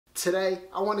Today,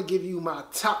 I want to give you my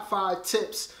top 5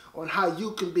 tips on how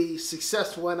you can be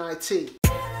successful in IT.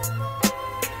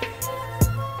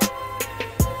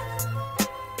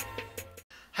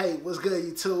 Hey, what's good,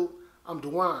 YouTube? I'm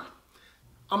Dewan.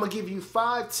 I'm going to give you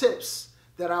 5 tips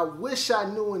that I wish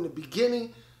I knew in the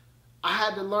beginning. I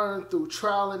had to learn through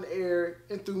trial and error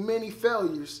and through many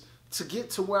failures to get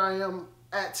to where I am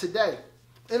at today.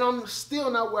 And I'm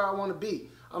still not where I want to be.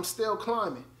 I'm still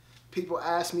climbing. People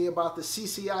ask me about the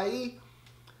CCIE.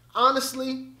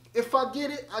 Honestly, if I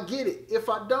get it, I get it. If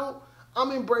I don't,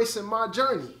 I'm embracing my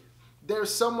journey.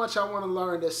 There's so much I want to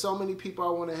learn. There's so many people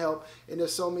I want to help. And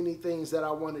there's so many things that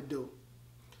I want to do.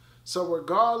 So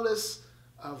regardless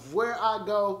of where I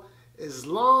go, as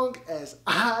long as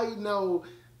I know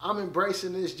I'm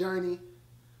embracing this journey,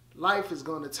 life is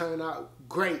going to turn out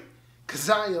great because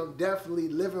I am definitely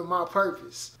living my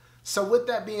purpose. So with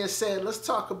that being said, let's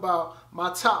talk about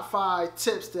my top 5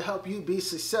 tips to help you be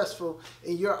successful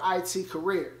in your IT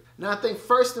career. Now, I think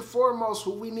first and foremost,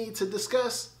 what we need to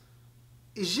discuss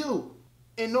is you.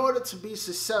 In order to be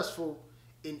successful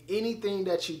in anything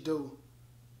that you do,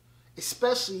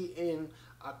 especially in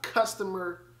a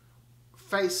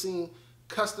customer-facing,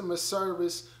 customer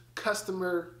service,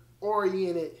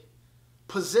 customer-oriented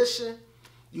position,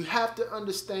 you have to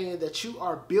understand that you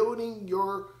are building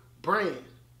your brand.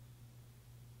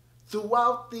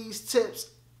 Throughout these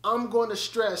tips, I'm going to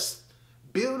stress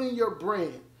building your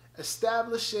brand,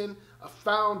 establishing a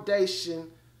foundation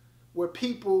where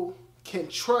people can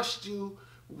trust you,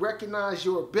 recognize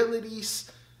your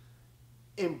abilities,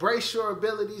 embrace your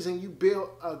abilities, and you build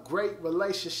a great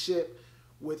relationship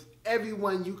with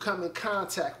everyone you come in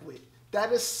contact with.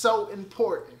 That is so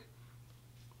important.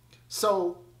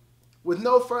 So, with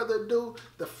no further ado,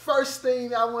 the first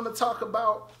thing I want to talk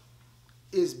about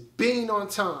is being on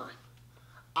time.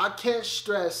 I can't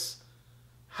stress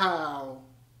how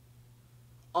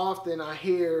often I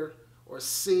hear or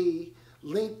see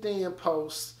LinkedIn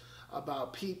posts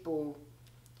about people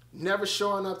never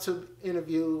showing up to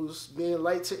interviews, being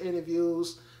late to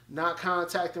interviews, not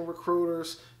contacting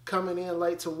recruiters, coming in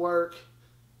late to work,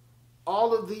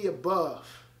 all of the above.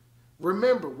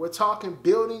 Remember, we're talking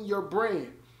building your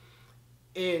brand.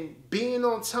 And being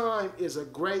on time is a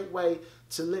great way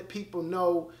to let people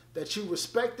know that you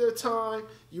respect their time,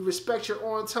 you respect your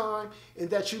on time, and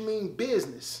that you mean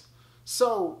business.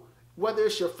 So whether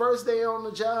it's your first day on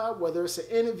the job, whether it's an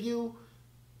interview,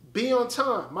 be on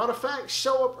time. Matter of fact,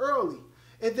 show up early.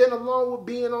 And then along with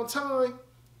being on time,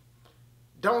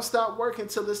 don't stop working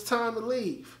till it's time to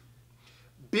leave.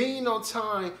 Being on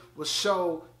time will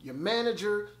show your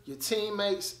manager, your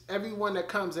teammates, everyone that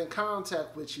comes in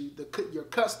contact with you, your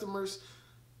customers,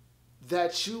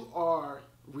 that you are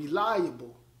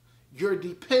reliable, you're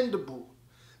dependable.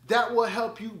 That will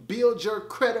help you build your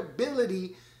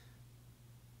credibility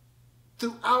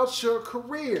throughout your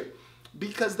career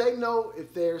because they know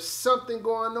if there's something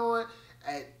going on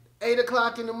at 8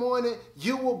 o'clock in the morning,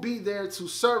 you will be there to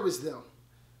service them.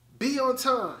 Be on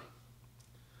time.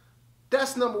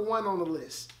 That's number 1 on the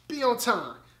list. Be on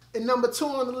time. And number 2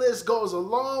 on the list goes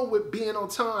along with being on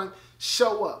time,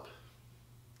 show up.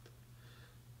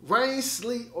 Rain,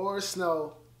 sleet, or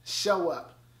snow, show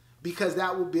up. Because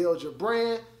that will build your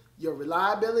brand, your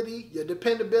reliability, your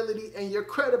dependability, and your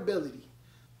credibility.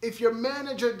 If your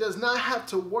manager does not have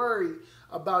to worry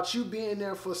about you being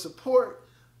there for support,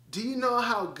 do you know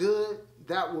how good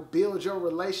that will build your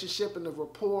relationship and the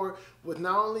rapport with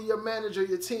not only your manager,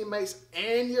 your teammates,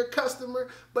 and your customer,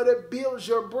 but it builds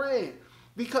your brand.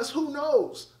 Because who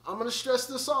knows? I'm going to stress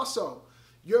this also.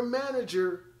 Your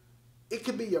manager, it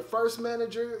could be your first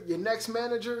manager, your next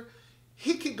manager.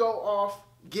 He could go off,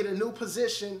 get a new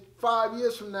position 5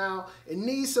 years from now, and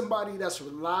need somebody that's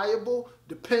reliable,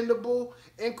 dependable,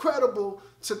 and credible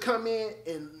to come in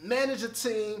and manage a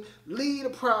team, lead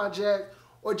a project,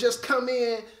 or just come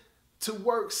in to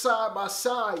work side by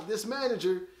side. This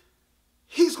manager,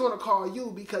 he's going to call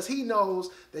you because he knows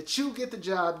that you get the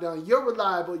job done. You're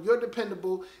reliable, you're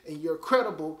dependable, and you're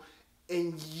credible,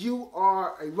 and you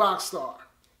are a rock star.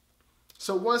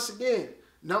 So once again,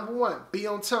 number 1, be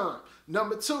on time.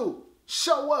 Number 2,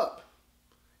 show up.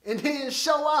 And then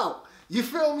show out. You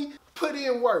feel me? Put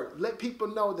in work. Let people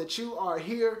know that you are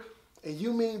here and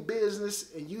you mean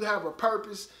business and you have a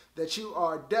purpose that you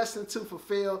are destined to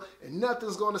fulfill and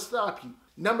nothing's going to stop you.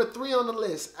 Number 3 on the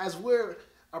list, as we're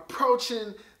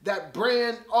approaching that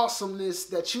brand awesomeness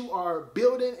that you are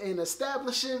building and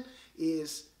establishing,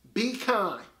 is be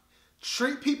kind.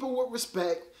 Treat people with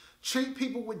respect, treat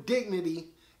people with dignity,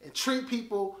 and treat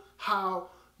people how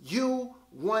you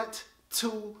want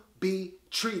to be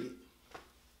treated.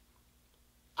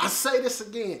 I say this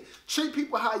again. Treat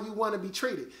people how you want to be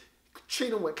treated. Treat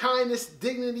them with kindness,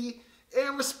 dignity,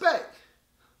 and respect.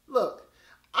 Look,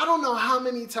 I don't know how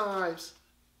many times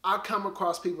I come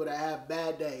across people that have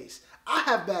bad days. I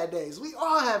have bad days. We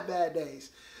all have bad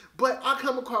days. But I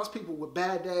come across people with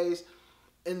bad days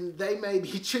and they may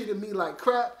be treating me like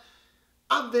crap.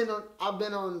 I've been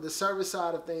on the service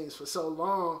side of things for so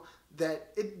long that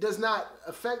it does not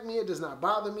affect me. It does not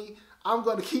bother me. I'm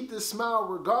going to keep this smile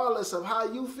regardless of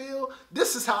how you feel.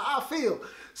 This is how I feel.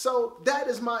 So that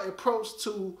is my approach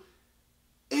to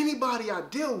anybody I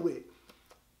deal with.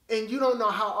 And you don't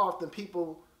know how often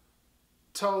people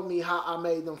told me how I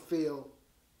made them feel,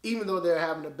 even though they're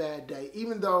having a bad day,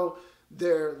 even though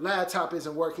their laptop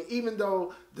isn't working, even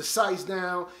though the site's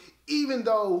down, even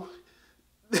though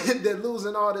they're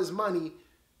losing all this money.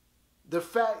 The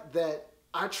fact that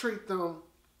I treat them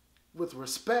with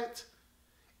respect,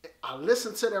 I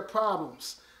listen to their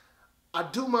problems, I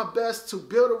do my best to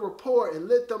build a rapport and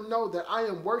let them know that I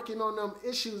am working on them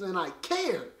issues and I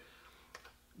care.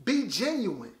 Be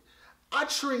genuine. I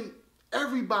treat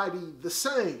everybody the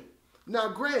same. Now,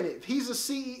 granted, if he's a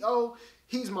CEO,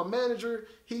 he's my manager,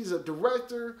 he's a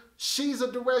director, she's a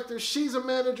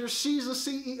manager, she's a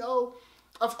CEO.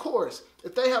 Of course,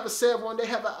 if they have a sad one, they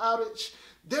have an outage,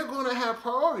 they're going to have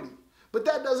priority. But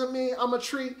that doesn't mean I'm going to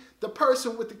treat the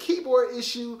person with the keyboard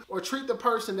issue or treat the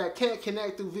person that can't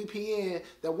connect through VPN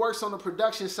that works on the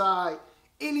production side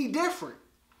any different.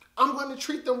 I'm going to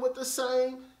treat them with the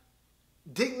same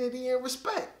dignity and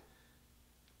respect.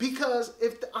 Because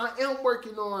if I am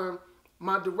working on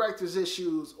my director's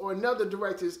issues or another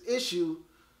director's issue,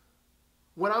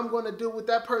 what I'm going to do with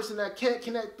that person that can't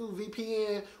connect through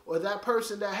VPN or that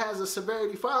person that has a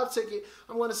severity 5 ticket,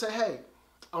 I'm going to say, hey,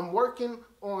 I'm working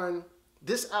on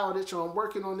this outage or I'm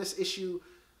working on this issue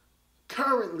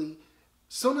currently.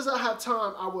 Soon as I have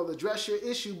time, I will address your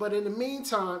issue. But in the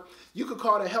meantime, you could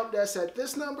call the help desk at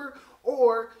this number,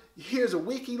 or here's a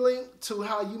wiki link to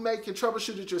how you can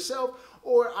troubleshoot it yourself,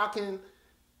 or I can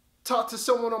talk to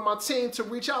someone on my team to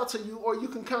reach out to you, or you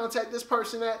can contact this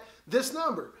person at this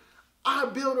number. I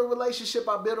build a relationship,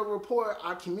 I build a rapport,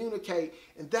 I communicate,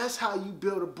 and that's how you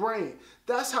build a brand.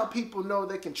 That's how people know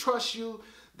they can trust you,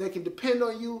 they can depend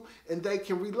on you, and they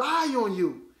can rely on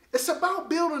you. It's about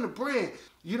building a brand.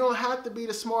 You don't have to be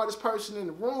the smartest person in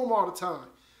the room all the time.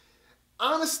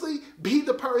 Honestly, be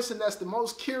the person that's the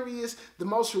most curious, the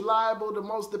most reliable, the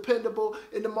most dependable,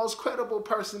 and the most credible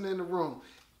person in the room.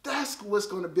 That's what's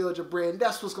going to build your brand.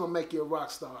 That's what's going to make you a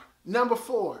rock star. Number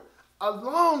 4,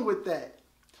 along with that,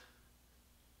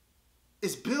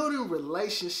 is building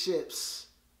relationships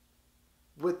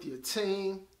with your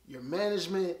team, your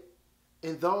management,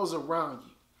 and those around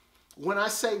you. When I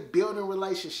say building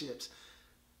relationships,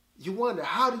 you wonder,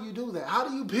 how do you do that? How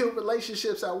do you build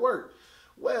relationships at work?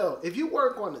 Well, if you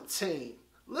work on a team,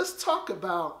 let's talk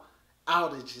about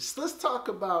outages. Let's talk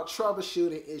about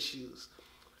troubleshooting issues.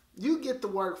 You get to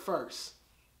work first.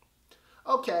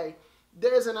 Okay,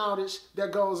 there's an outage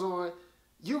that goes on.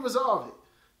 You resolve it.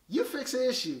 You fix an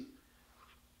issue.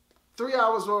 3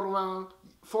 hours roll around,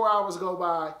 4 hours go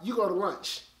by, you go to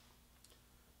lunch.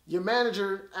 Your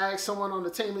manager asks someone on the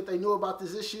team if they knew about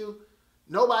this issue.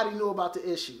 Nobody knew about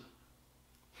the issue.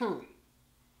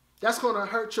 That's going to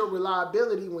hurt your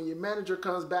reliability when your manager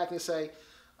comes back and say,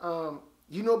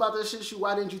 you know about this issue?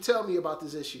 Why didn't you tell me about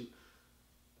this issue?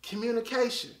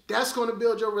 Communication. That's going to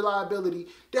build your reliability.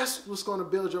 That's what's going to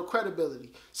build your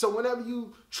credibility. So whenever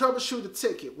you troubleshoot a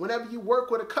ticket, whenever you work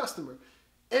with a customer,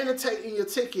 annotate in your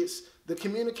tickets the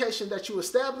communication that you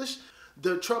established,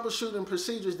 the troubleshooting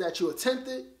procedures that you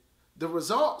attempted, the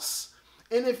results,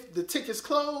 and if the ticket's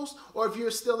closed or if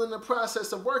you're still in the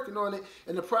process of working on it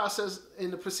and the process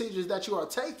and the procedures that you are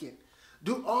taking.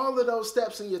 Do all of those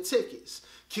steps in your tickets.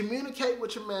 Communicate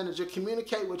with your manager,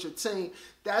 communicate with your team.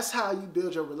 That's how you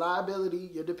build your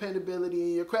reliability, your dependability,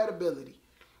 and your credibility.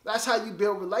 That's how you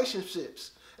build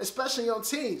relationships, especially on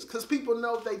teams, because people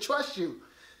know if they trust you.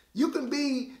 You can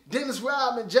be Dennis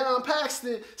Rodman, John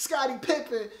Paxson, Scottie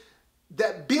Pippen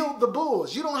that build the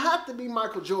Bulls. You don't have to be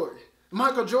Michael Jordan.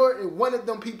 Michael Jordan wanted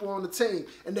them people on the team,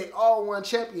 and they all won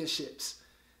championships.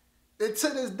 And to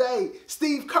this day,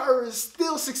 Steve Kerr is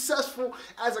still successful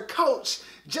as a coach,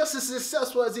 just as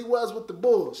successful as he was with the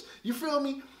Bulls. You feel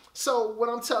me? So what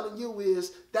I'm telling you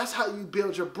is that's how you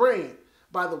build your brand,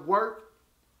 by the work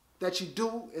that you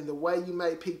do and the way you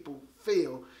make people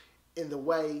feel and the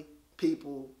way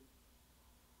people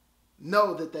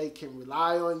know that they can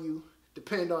rely on you,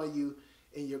 depend on you,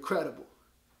 and you're credible.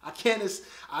 I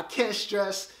can't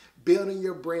stress building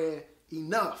your brand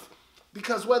enough.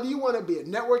 Because whether you want to be a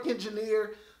network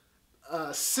engineer,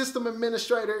 a system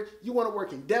administrator, you want to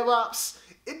work in DevOps,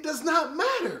 it does not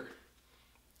matter.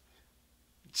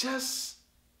 Just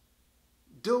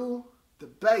do the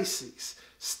basics.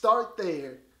 Start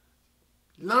there.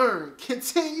 Learn.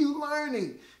 Continue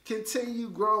learning. Continue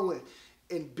growing.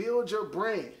 And build your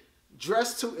brand.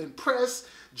 Dress to impress.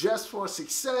 Dress for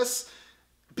success.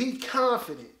 Be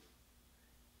confident.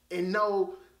 And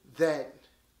know that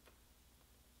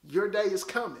your day is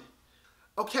coming.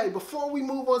 Okay, before we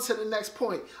move on to the next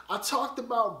point, I talked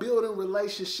about building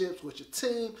relationships with your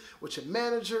team, with your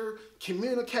manager,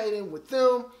 communicating with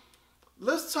them.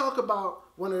 Let's talk about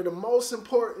one of the most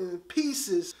important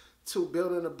pieces to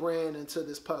building a brand into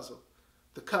this puzzle,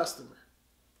 the customer.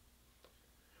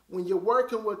 When you're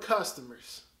working with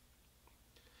customers,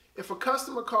 if a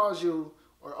customer calls you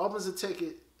or opens a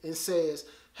ticket and says,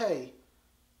 hey,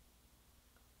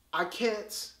 I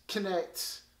can't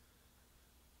connect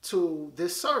to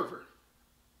this server.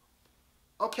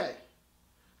 Okay,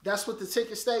 that's what the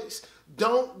ticket states.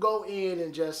 Don't go in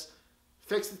and just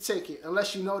fix the ticket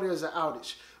unless you know there's an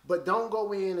outage. But don't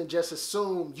go in and just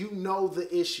assume you know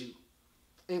the issue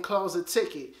and close the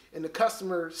ticket and the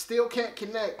customer still can't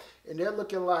connect and they're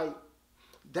looking like,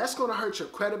 that's going to hurt your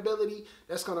credibility,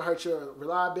 that's going to hurt your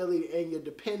reliability and your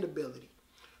dependability.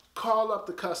 Call up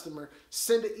the customer,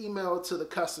 send an email to the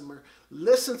customer,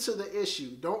 listen to the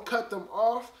issue. Don't cut them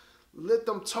off. Let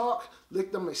them talk,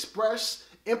 let them express,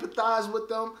 empathize with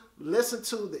them, listen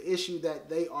to the issue that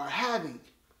they are having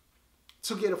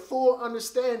to get a full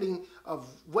understanding of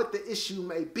what the issue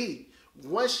may be.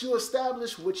 Once you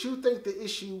establish what you think the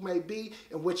issue may be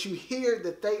and what you hear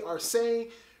that they are saying,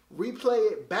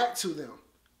 replay it back to them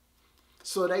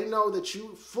so they know that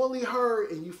you fully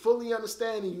heard and you fully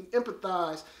understand and you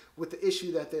empathize with the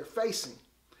issue that they're facing.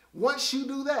 Once you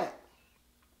do that,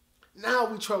 now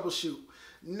we troubleshoot.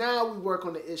 Now we work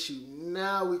on the issue.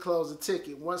 Now we close the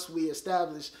ticket once we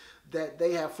establish that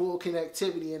they have full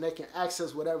connectivity and they can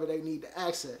access whatever they need to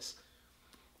access.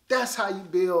 That's how you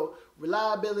build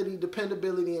reliability,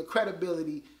 dependability, and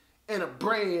credibility in a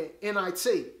brand in IT.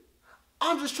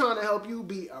 I'm just trying to help you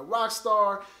be a rock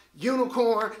star,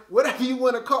 unicorn, whatever you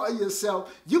want to call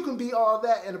yourself. You can be all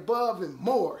that and above and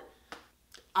more.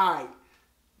 All right,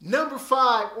 number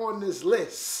 5 on this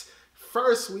list.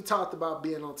 First, we talked about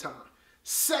being on time.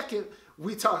 Second,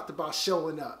 we talked about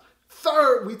showing up.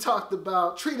 Third, we talked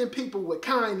about treating people with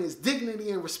kindness, dignity,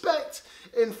 and respect.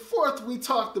 And fourth, we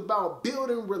talked about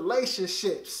building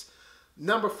relationships.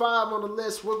 Number 5 on the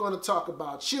list, we're going to talk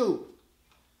about you.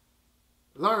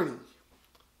 Learning.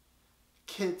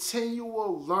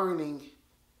 Continual learning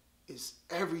is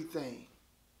everything.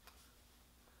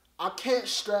 I can't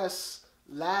stress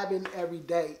labbing every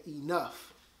day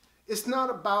enough. It's not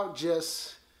about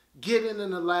just getting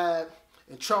in the lab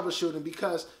and troubleshooting,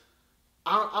 because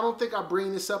I don't think I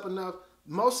bring this up enough.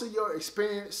 Most of your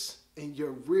experience and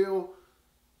your real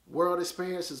world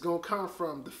experience is going to come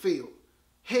from the field.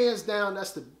 Hands down,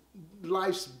 that's the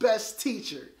life's best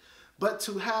teacher. But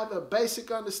to have a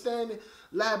basic understanding,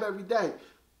 lab every day.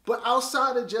 But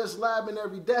outside of just labbing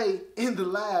every day in the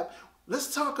lab,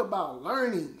 let's talk about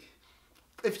learning.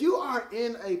 If you are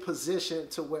in a position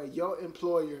to where your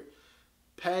employer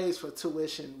pays for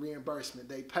tuition reimbursement,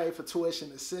 they pay for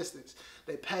tuition assistance,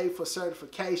 they pay for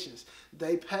certifications,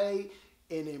 they pay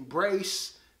and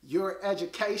embrace your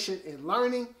education and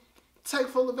learning, take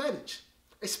full advantage.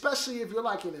 Especially if you're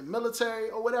like in the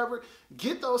military or whatever,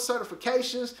 get those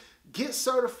certifications, get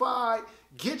certified,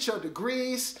 get your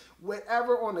degrees,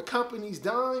 whatever on the company's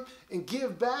dime, and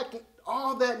give back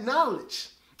all that knowledge.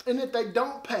 And if they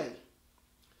don't pay,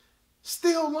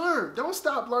 still learn. Don't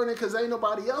stop learning because ain't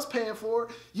nobody else paying for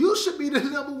it. You should be the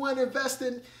number one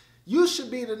investor. You should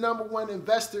be the number one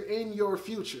investor in your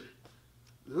future.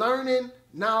 Learning,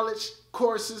 knowledge,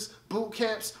 courses, boot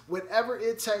camps, whatever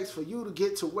it takes for you to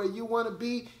get to where you want to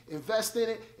be, invest in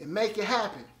it and make it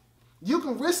happen. You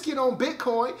can risk it on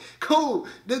Bitcoin. Cool.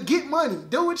 To get money.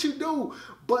 Do what you do.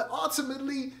 But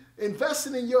ultimately,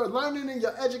 investing in your learning and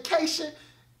your education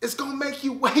is going to make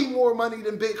you way more money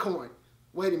than Bitcoin.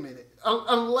 Wait a minute.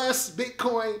 Unless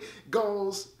Bitcoin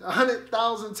goes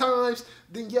 100,000 times,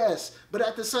 then yes. But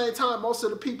at the same time, most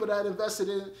of the people that invested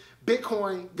in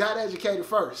Bitcoin got educated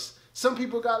first. Some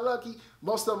people got lucky.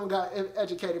 Most of them got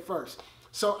educated first.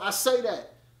 So I say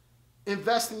that.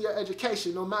 Invest in your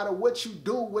education. No matter what you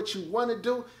do, what you want to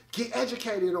do, get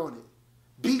educated on it.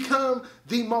 Become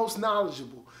the most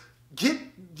knowledgeable. Get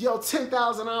your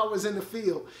 10,000 hours in the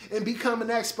field and become an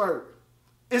expert.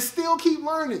 And still keep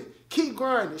learning. Keep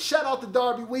grinding. Shout out to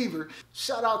Darby Weaver.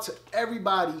 Shout out to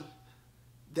everybody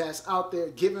that's out there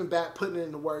giving back, putting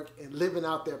in the work, and living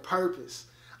out their purpose.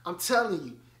 I'm telling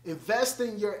you, Invest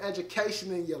in your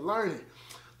education and your learning.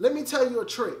 Let me tell you a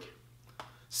trick.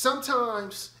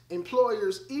 Sometimes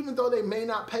employers, even though they may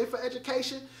not pay for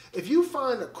education, if you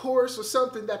find a course or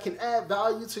something that can add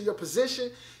value to your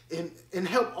position and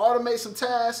help automate some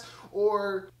tasks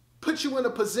or put you in a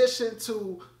position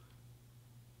to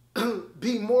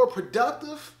be more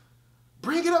productive,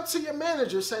 bring it up to your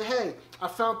manager. Say, hey, I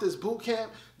found this boot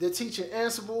camp. They're teaching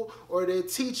Ansible or they're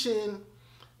teaching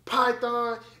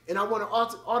Python, and I want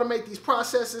to automate these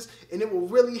processes, and it will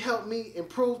really help me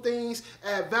improve things,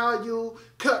 add value,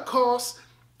 cut costs.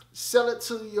 Sell it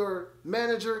to your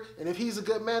manager, and if he's a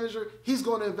good manager, he's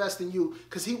going to invest in you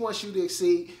because he wants you to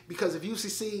succeed, because if you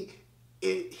succeed,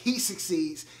 he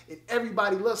succeeds, and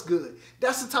everybody looks good.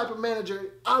 That's the type of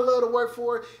manager I love to work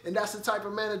for, and that's the type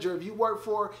of manager, if you work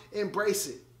for, embrace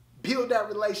it. Build that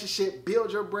relationship,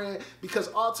 build your brand, because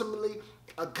ultimately,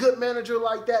 a good manager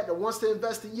like that wants to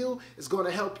invest in you is going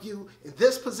to help you in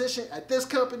this position at this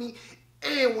company.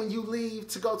 And when you leave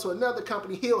to go to another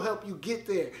company, he'll help you get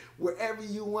there wherever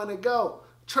you want to go.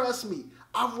 Trust me,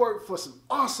 I've worked for some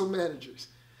awesome managers.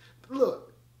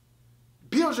 Look,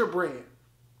 build your brand.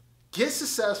 Get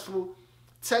successful.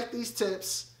 Take these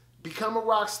tips. Become a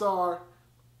rock star.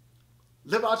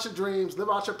 Live out your dreams. Live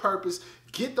out your purpose.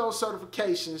 Get those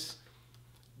certifications.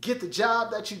 Get the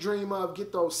job that you dream of.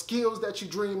 Get those skills that you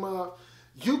dream of.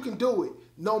 You can do it.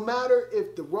 No matter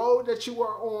if the road that you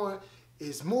are on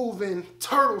is moving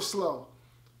turtle slow.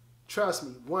 Trust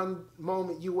me, one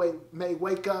moment you may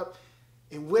wake up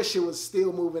and wish it was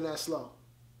still moving that slow.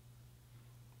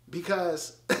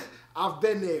 Because I've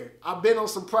been there. I've been on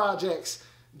some projects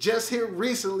just here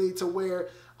recently to where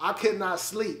I could not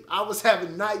sleep. I was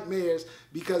having nightmares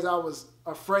because I was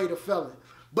afraid of failing.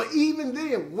 But even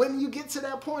then, when you get to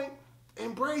that point,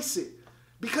 embrace it,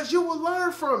 because you will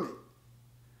learn from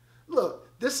it.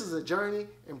 Look, this is a journey.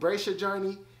 Embrace your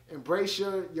journey. Embrace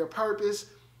your purpose.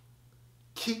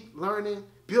 Keep learning.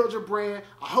 Build your brand.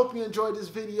 I hope you enjoyed this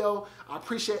video. I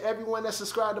appreciate everyone that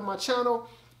subscribed to my channel.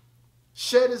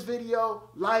 Share this video,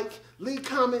 like, leave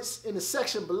comments in the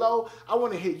section below. I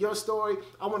want to hear your story.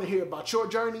 I want to hear about your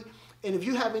journey. And if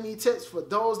you have any tips for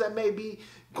those that may be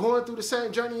going through the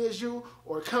same journey as you,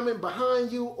 or coming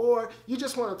behind you, or you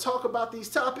just want to talk about these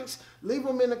topics, leave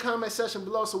them in the comment section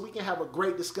below so we can have a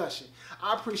great discussion.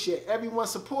 I appreciate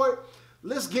everyone's support.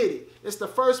 Let's get it. It's the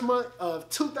first month of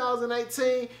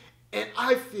 2018, and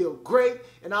I feel great,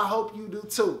 and I hope you do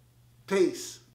too. Peace.